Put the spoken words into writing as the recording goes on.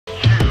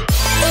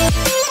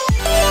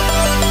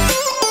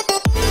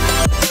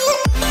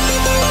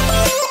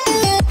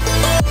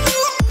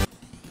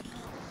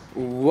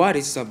What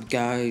is up,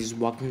 guys?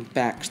 Welcome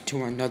back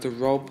to another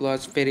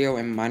Roblox video,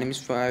 and my name is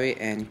Ferrari,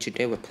 and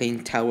today we're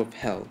playing Tower of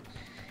Hell.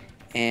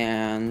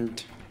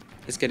 And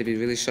it's gonna be a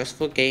really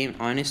stressful game,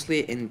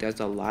 honestly, and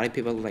there's a lot of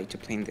people who like to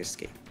play in this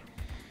game.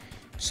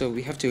 So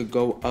we have to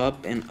go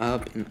up and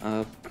up and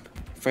up.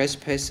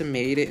 First person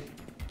made it.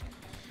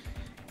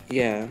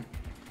 Yeah.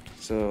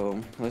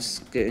 So let's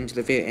get into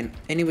the video. And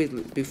anyway,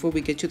 before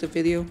we get to the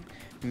video,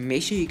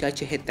 make sure you guys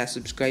hit that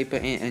subscribe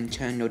button and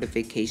turn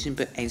notification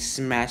button and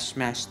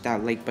smash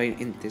that like button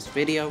in this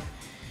video.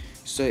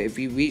 So if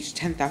we reach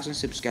 10,000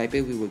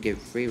 subscribers, we will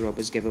give free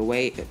Robux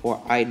giveaway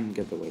or item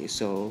giveaway.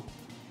 So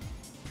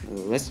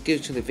let's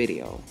get to the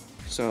video.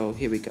 So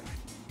here we go.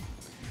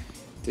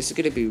 This is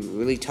gonna be a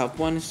really tough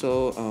one.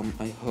 So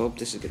I hope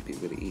this is gonna be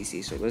really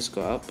easy. So let's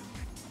go up.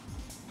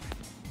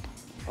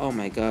 Oh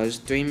my gosh,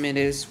 3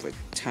 minutes for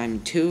time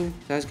 2.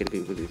 That's gonna be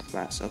really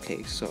fast.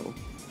 Okay, so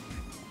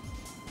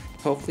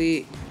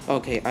hopefully,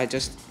 okay, I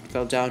just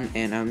fell down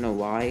and I don't know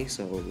why,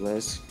 so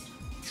let's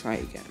try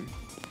again.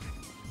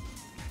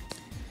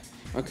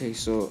 Okay,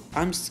 so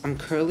I'm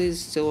currently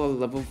still at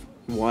level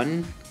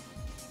 1.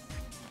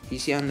 You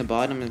see on the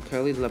bottom, I'm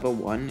currently level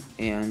 1,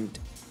 and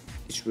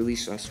it's really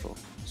stressful.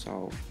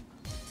 So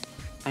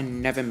I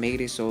never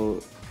made it,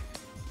 so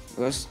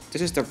this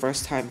is the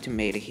first time to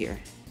make it here.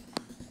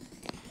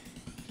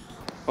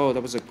 Oh,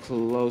 that was a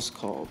close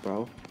call,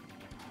 bro.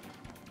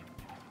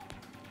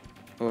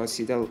 Oh, I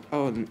see that.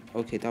 Oh,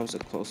 okay, that was a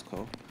close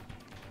call.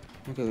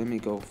 Okay, let me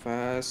go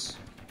fast.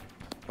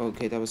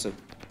 Okay, that was a.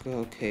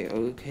 Okay.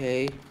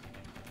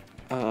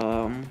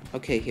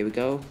 Okay, here we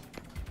go.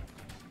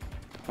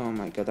 Oh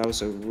my god, that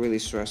was a really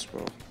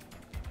stressful.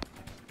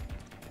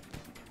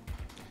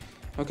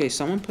 Okay,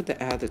 someone put the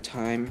add the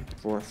time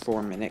for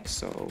 4 minutes,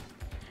 so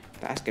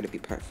that's gonna be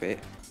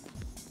perfect.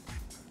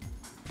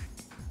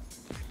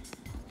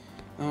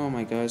 Oh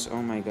my gosh,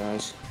 oh my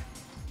gosh.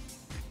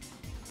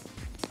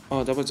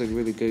 Oh, that was a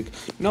really good.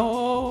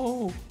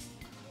 No!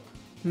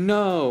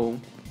 No!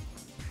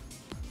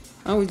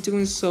 I was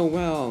doing so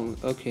well.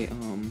 Okay,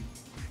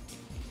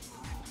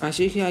 as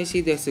you can see,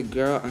 there's a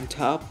girl on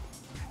top.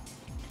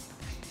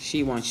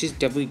 She won. She's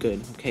definitely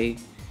good, okay?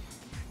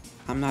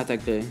 I'm not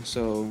that good,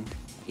 so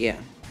yeah.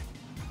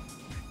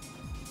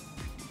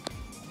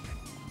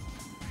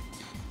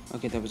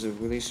 Okay, that was a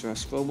really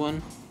stressful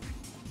one.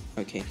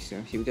 Okay,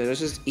 so here we go.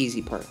 This is the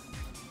easy part.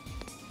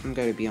 I'm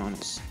gonna be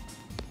honest.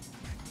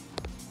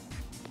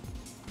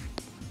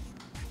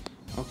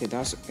 Okay,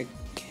 that's I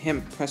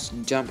can't press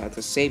jump at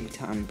the same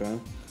time,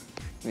 bro.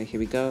 Wait, here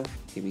we go.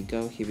 Here we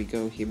go. Here we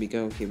go. Here we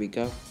go. Here we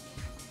go.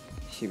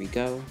 Here we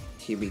go.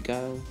 Here we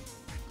go.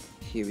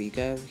 Here we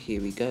go.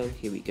 Here we go.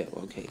 Here we go.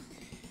 Okay,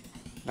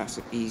 that's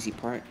the easy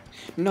part.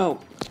 No,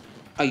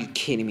 are you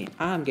kidding me?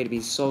 I'm gonna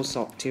be so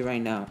salty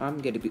right now. I'm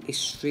gonna be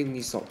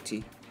extremely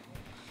salty.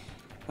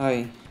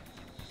 Alright.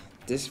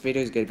 This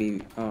video is gonna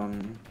be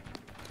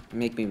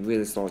make me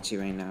really salty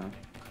right now.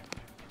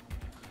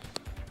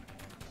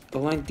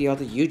 But like the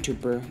other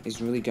YouTuber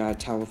is really good at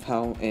Tower of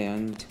Hell,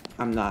 and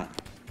I'm not.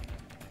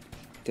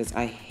 Because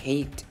I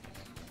hate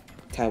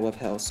Tower of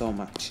Hell so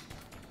much.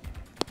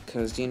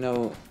 Because you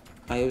know,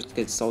 I always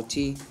get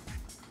salty.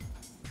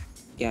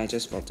 Yeah, I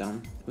just fell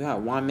down. We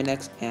have 1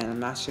 minute and I'm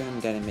not sure I'm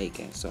gonna make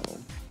it, so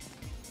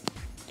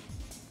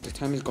the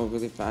time is going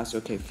really fast.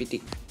 Okay,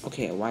 50.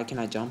 Okay, why can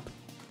I jump?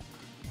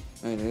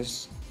 Alright,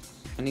 this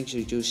I need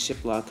to do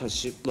ship lock because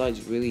ship lock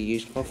is really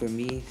useful for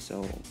me,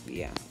 so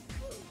yeah.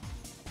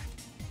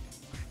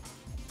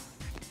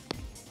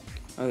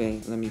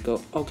 Okay, let me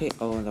go. Okay,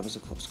 oh, that was a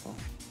close call.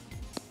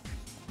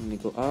 Let me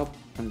go up,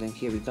 and then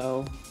here we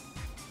go.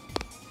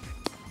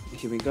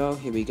 Here we go,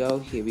 here we go,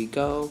 here we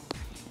go.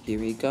 Here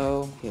we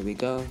go, here we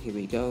go, here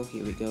we go,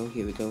 here we go,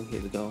 here we go,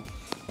 here we go.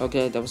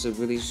 Okay, that was a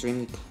really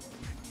extremely.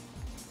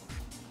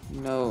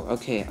 No,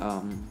 okay,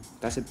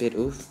 that's a bit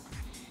oof.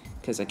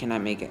 Because I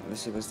cannot make it.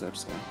 Let's see what's the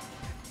upside.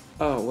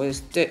 Oh, what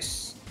is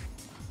this?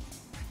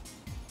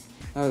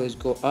 Oh, let's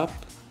go up.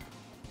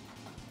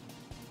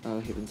 Oh,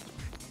 here we go.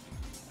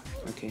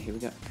 Okay, here we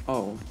go.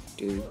 Oh,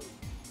 dude.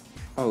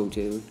 Oh,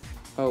 dude.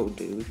 Oh,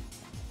 dude.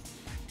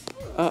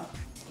 Oh,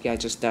 yeah, I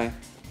just died.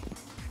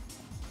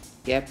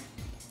 Yep,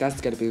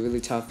 that's gonna be a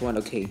really tough one.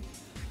 Okay.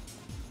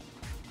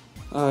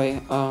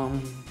 Alright,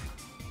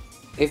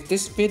 if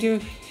this video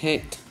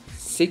hit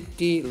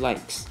 60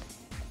 likes,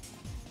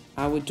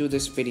 I would do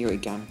this video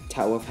again,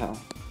 Tower of Hell.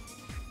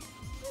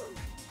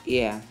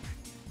 Yeah.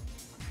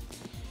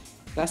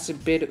 That's a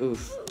bit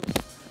oof.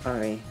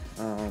 Alright,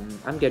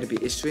 I'm gonna be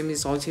extremely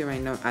salty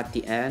right now at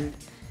the end.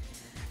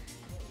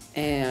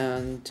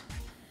 And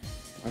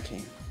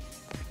okay.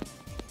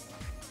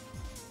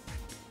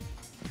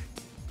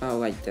 I don't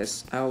like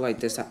this. I don't like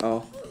this at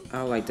all. I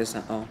don't like this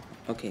at all.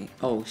 Okay.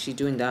 Oh, she's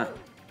doing that.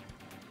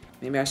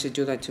 Maybe I should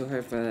do that to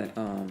her for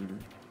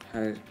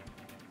her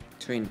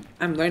train.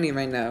 I'm learning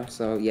right now,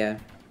 so yeah.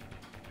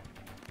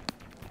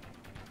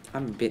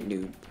 I'm a bit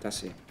new.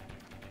 That's it.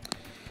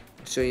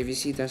 So if you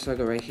see that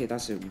circle right here,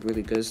 that's a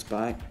really good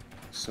spot.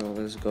 So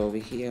let's go over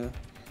here.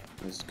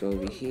 Let's go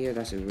over here.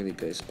 That's a really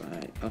good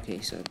spot. Okay,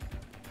 so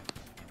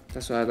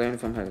That's what I learned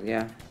from her,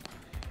 yeah.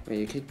 Wait,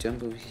 you could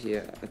jump over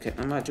here. Okay,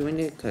 I'm not doing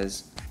it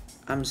because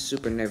I'm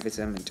super nervous.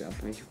 I'm gonna jump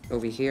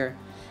over here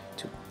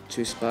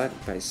to spot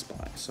by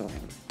spot. So,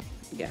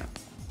 yeah.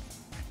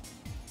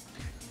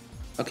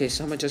 Okay,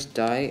 someone just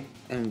died,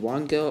 and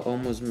one girl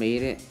almost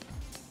made it.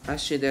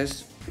 Actually,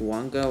 there's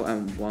one girl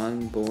and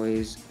one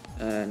boys,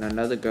 and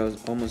another girl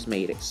almost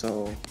made it.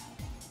 So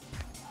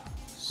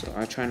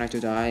I try not to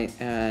die,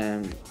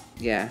 and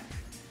yeah.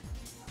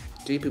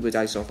 3 people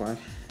died so far.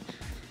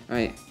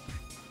 Alright.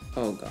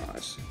 Oh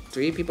gosh.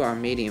 3 people are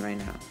mating right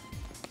now.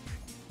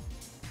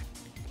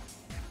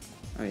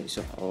 Alright,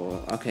 so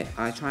okay.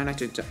 I try not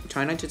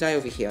to die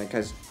over here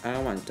because I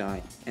don't want to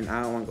die, and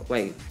I don't want to go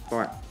way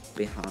far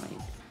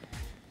behind.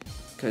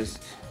 Cause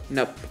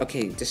nope.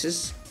 Okay, this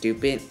is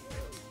stupid,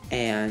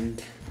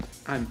 and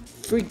I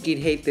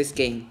freaking hate this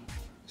game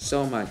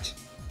so much.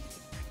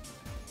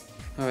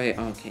 Alright,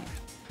 okay.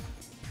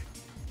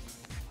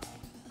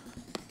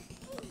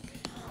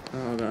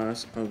 Oh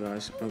gosh, oh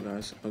gosh, oh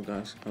gosh, oh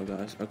gosh, oh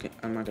gosh. Okay,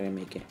 I'm not gonna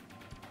make it.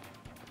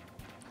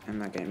 I'm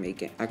not gonna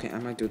make it. Okay,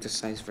 I'm gonna do the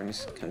size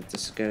first, because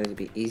this is gonna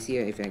be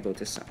easier if I go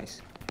to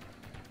size.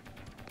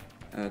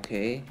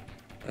 Okay,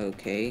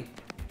 okay,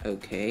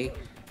 okay,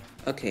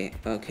 okay,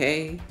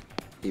 okay.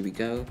 Here we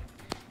go.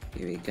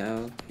 Here we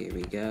go. Here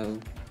we go.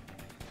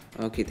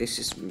 Okay, this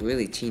is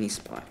really teeny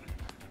spot.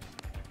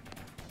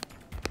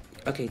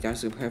 Okay,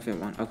 that's the perfect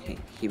one. Okay,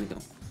 here we go.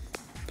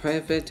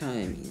 Perfect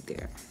timing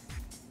there.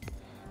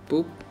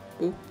 Boop,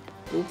 boop,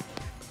 boop.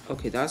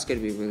 Okay, that's gonna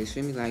be really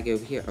extremely laggy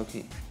over here.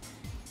 Okay.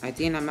 I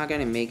think I'm not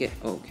gonna make it.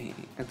 Okay,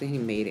 I think he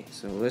made it.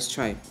 So let's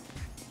try.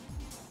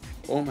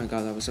 Oh my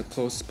god, that was a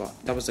close spot.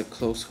 That was a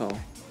close call.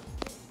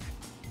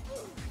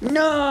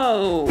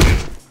 No!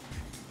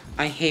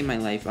 I hate my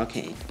life.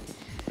 Okay.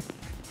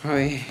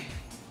 Alright.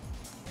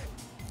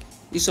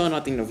 You saw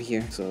nothing over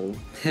here, so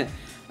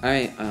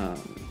alright,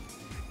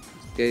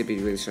 it's gonna be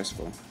really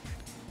stressful.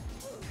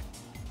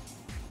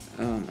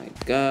 Oh my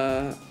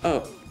god.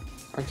 Oh,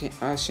 okay,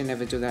 I should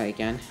never do that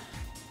again.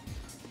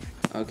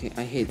 Okay,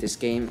 I hate this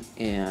game,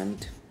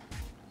 and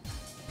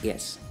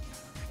yes.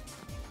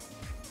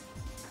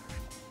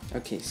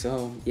 Okay,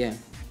 so yeah.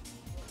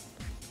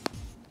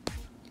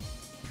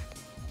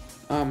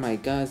 Oh my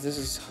god, this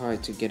is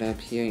hard to get up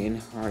here and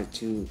hard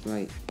to,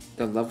 like,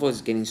 the level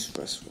is getting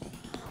stressful.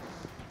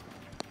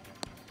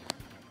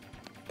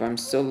 But I'm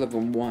still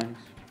level 1.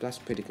 That's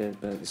pretty good,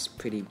 but it's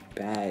pretty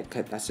bad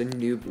because that's a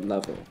noob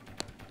level.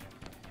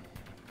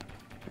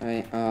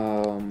 Alright,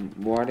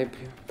 water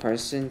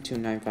person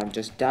 295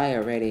 just died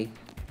already.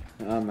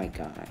 Oh my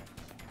god.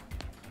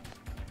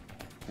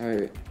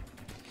 Alright.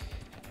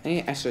 I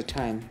need extra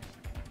time.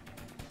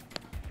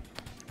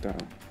 Bro.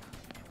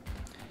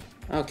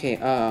 Okay,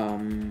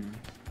 come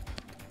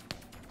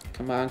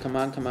on, come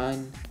on, come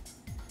on.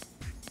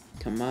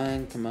 Come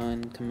on, come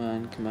on, come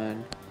on, come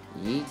on.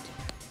 Yeet.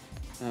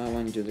 I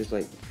want to do this,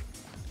 like,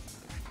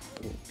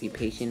 be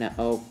patient.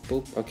 Oh,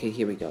 boop. Okay,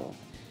 here we go.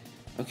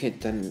 Okay,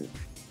 then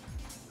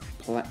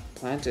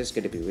plant is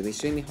gonna be really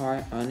extremely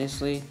hard,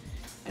 honestly,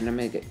 and I'm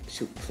gonna get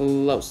too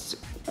close.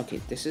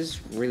 Okay, this is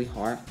really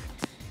hard,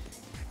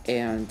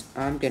 and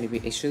I'm gonna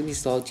be extremely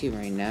salty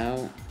right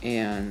now,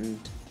 and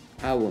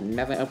I will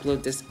never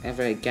upload this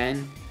ever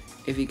again.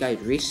 If you guys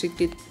reach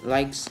 60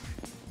 likes,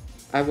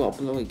 I will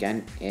upload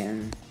again,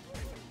 and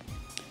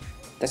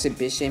that's a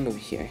big shame over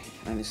here,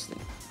 honestly.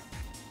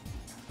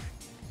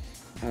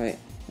 Alright.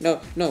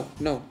 No, no,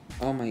 no.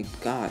 Oh my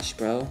gosh,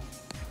 bro.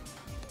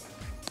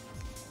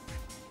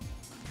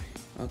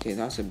 Okay,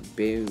 that's a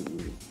bit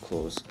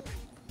close.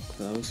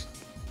 Close.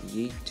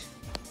 Yeet.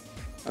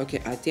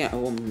 Okay, I think I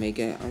won't make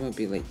it. I'm gonna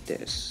be like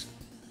this.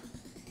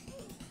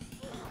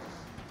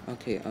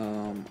 Okay,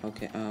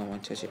 okay, I don't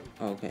want to touch it.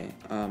 Okay,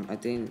 I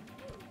think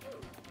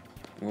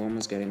we're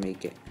almost gonna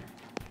make it.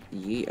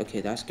 Yeet.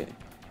 Okay, that's good.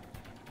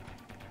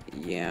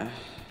 Yeah.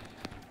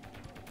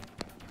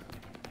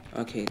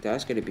 Okay,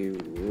 that's gonna be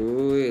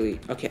really...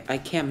 Okay, I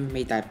can't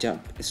make that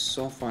jump. It's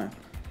so far.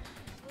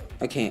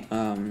 Okay,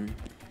 are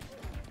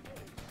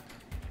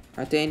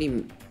there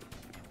any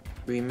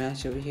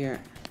rematch over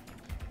here?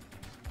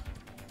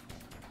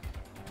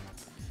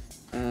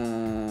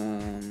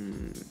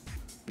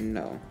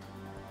 No.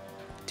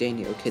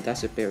 Danny, okay,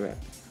 that's a bit rep.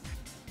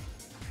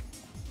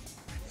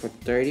 For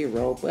 30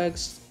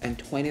 Robux and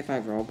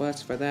 25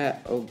 Robux for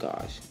that? Oh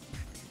gosh.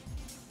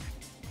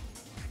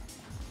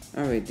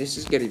 Alright, this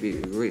is gonna be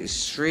really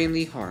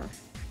extremely hard.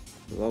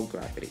 Low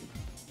gravity.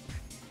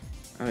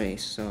 Alright,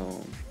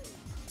 so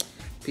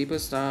people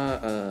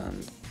start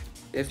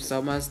if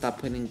someone stop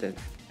putting the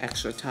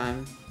extra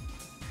time,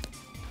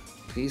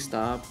 please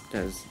stop,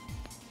 because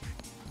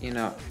you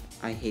know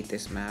I hate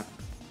this map.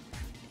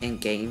 And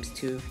games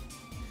too.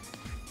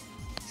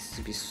 This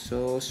would be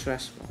so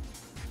stressful.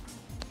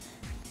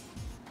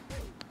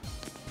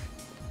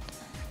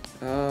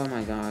 Oh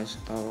my gosh,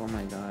 oh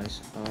my gosh,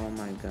 oh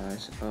my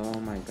gosh, oh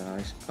my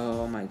gosh,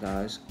 oh my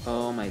gosh,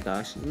 oh my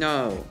gosh,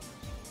 no!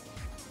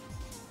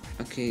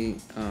 Okay,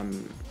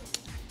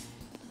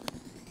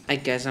 I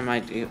guess I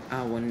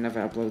will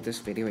never upload this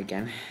video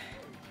again.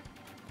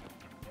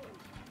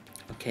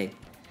 Okay,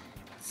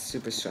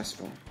 super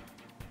stressful.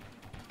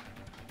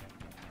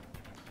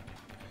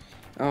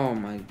 Oh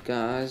my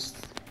gosh,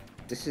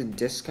 this is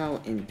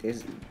disco and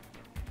this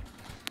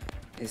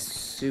is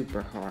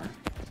super hard.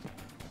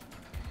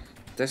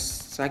 The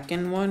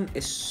second one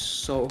is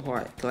so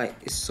hard, like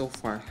it's so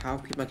far. How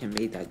people can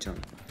make that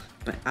jump,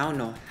 but I don't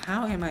know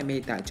how am I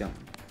made that jump.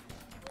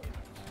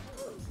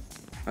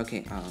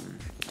 Okay,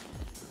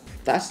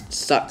 that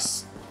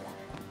sucks,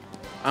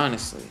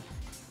 honestly.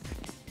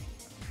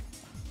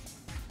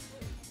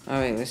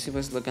 Alright, let's see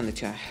what's looking the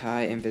chat.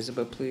 Hi,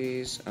 invisible,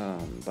 please.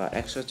 But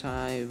extra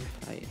time.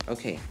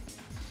 Okay.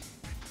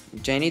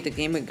 Jenny, the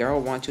gamer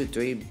girl, 1, 2,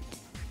 3.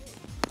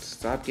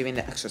 Stop giving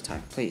the extra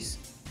time, please.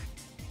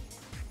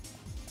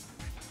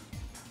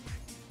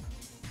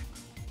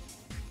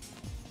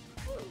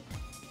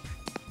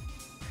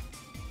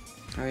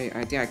 Alright,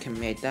 I think I can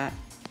make that.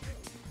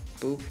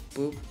 Boop,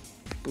 boop,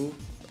 boop.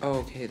 Oh,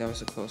 okay, that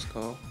was a close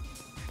call.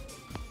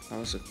 That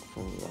was a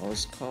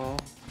close call.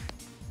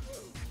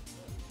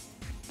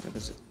 That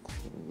was a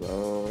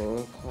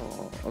close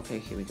call. Okay,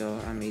 here we go.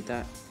 I made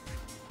that.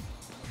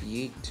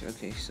 Yeet.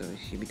 Okay, so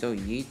here we go.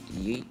 Yeet,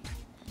 yeet,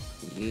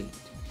 yeet,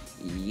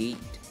 yeet.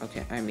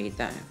 Okay, I made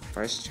that.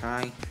 First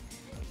try.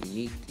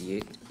 Yeet,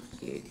 yeet,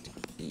 yeet,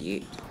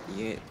 yeet,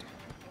 yeet.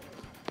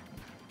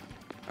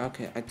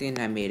 Okay, I think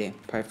I made it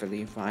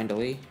perfectly,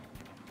 finally.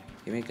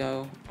 Here we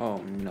go. Oh,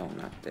 no,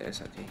 not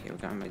this. Okay, here we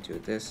go. I'm gonna do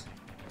this.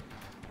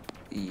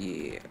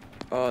 Yeah.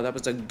 Oh, that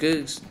was a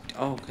good...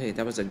 Okay,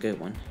 that was a good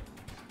one.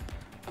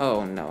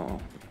 Oh,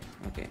 no.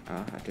 Okay, I'll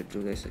have to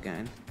do this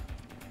again.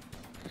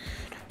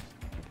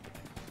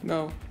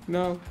 No,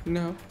 no,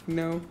 no,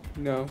 no,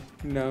 no,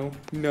 no,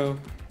 no,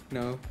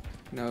 no,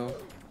 no,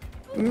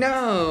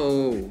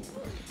 no!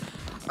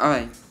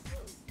 Alright.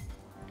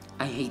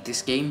 I hate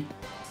this game.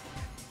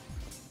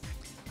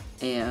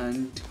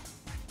 And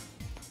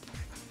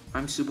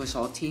I'm super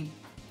salty.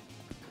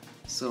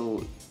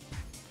 So,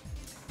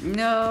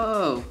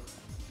 no!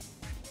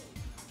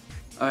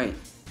 Alright,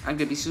 I'm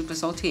gonna be super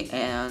salty,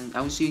 and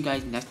I will see you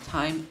guys next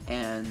time.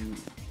 And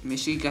make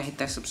sure you guys hit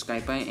that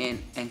subscribe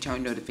button and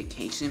turn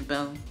notification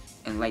bell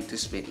and like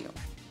this video.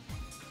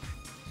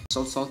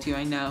 So salty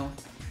right now,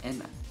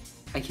 and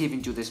I can't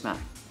even do this map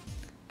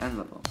and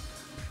level.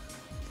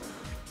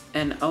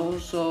 And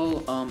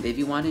also, if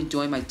you want to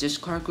join my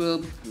Discord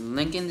group,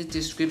 link in the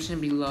description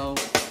below.